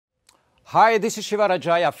Hi, this is Shiva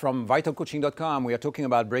Rajaya from vitalcoaching.com. We are talking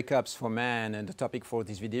about breakups for men, and the topic for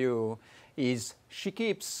this video is she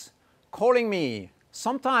keeps calling me.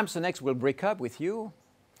 Sometimes an ex will break up with you.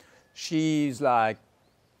 She's like,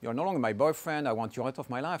 you're no longer my boyfriend, I want you out of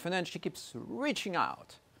my life. And then she keeps reaching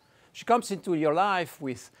out. She comes into your life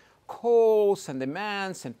with calls and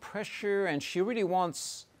demands and pressure, and she really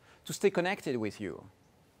wants to stay connected with you.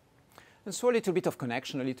 And so a little bit of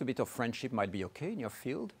connection, a little bit of friendship might be okay in your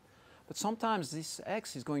field. But sometimes this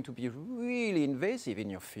ex is going to be really invasive in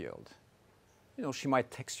your field. You know, she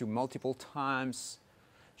might text you multiple times.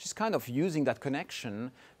 She's kind of using that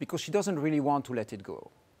connection because she doesn't really want to let it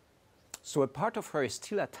go. So a part of her is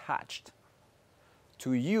still attached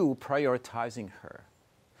to you prioritizing her.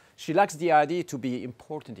 She likes the idea to be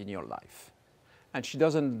important in your life. And she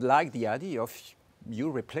doesn't like the idea of you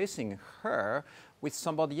replacing her with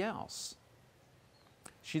somebody else.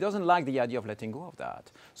 She doesn't like the idea of letting go of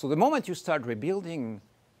that. So the moment you start rebuilding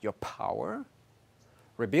your power,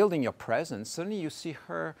 rebuilding your presence, suddenly you see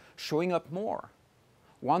her showing up more,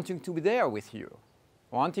 wanting to be there with you,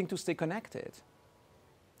 wanting to stay connected.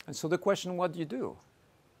 And so the question, what do you do?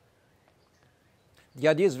 The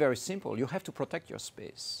idea is very simple. You have to protect your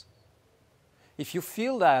space. If you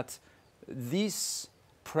feel that this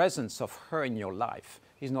presence of her in your life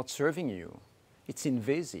is not serving you, it's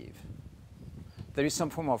invasive, there is some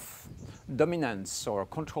form of dominance or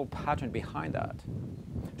control pattern behind that.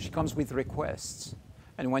 She comes with requests,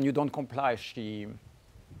 and when you don't comply, she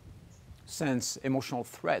sends emotional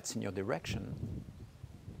threats in your direction.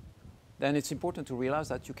 Then it's important to realize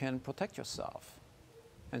that you can protect yourself,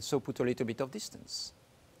 and so put a little bit of distance.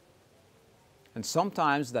 And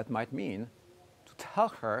sometimes that might mean to tell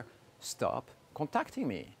her, stop contacting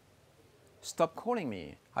me, stop calling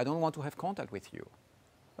me, I don't want to have contact with you.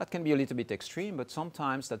 That can be a little bit extreme, but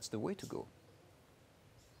sometimes that's the way to go.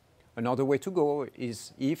 Another way to go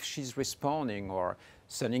is if she's responding or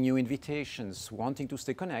sending you invitations, wanting to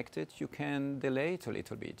stay connected, you can delay it a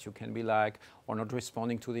little bit. You can be like, or not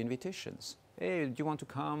responding to the invitations. Hey, do you want to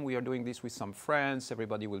come? We are doing this with some friends.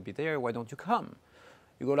 Everybody will be there. Why don't you come?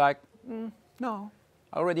 You go like, no,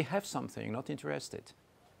 I already have something, not interested.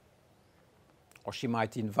 Or she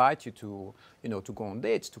might invite you to, to go on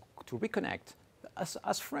dates, to reconnect.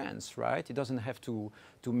 As friends, right? It doesn't have to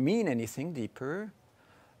mean anything deeper,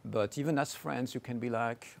 but even as friends, you can be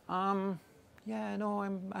like, yeah, no,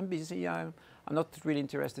 I'm busy. I'm not really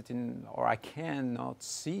interested in, or I cannot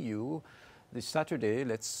see you this Saturday.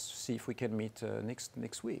 Let's see if we can meet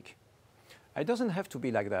next week. It doesn't have to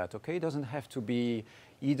be like that, okay? It doesn't have to be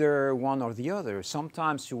either one or the other.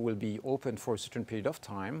 Sometimes you will be open for a certain period of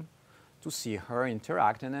time to see her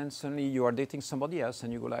interact, and then suddenly you are dating somebody else,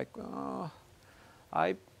 and you go like, oh,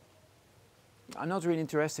 I'm not really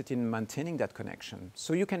interested in maintaining that connection.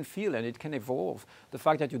 So you can feel, and it can evolve. The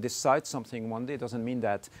fact that you decide something one day doesn't mean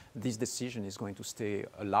that this decision is going to stay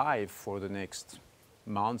alive for the next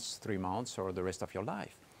months, 3 months, or the rest of your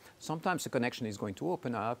life. Sometimes the connection is going to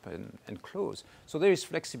open up and close. So there is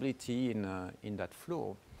flexibility in that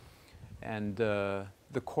flow. And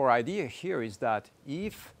the core idea here is that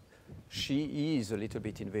if she is a little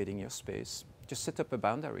bit invading your space, just set up a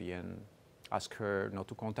boundary and ask her not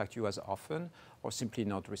to contact you as often, or simply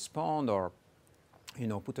not respond, or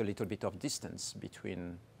put a little bit of distance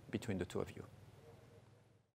between the two of you.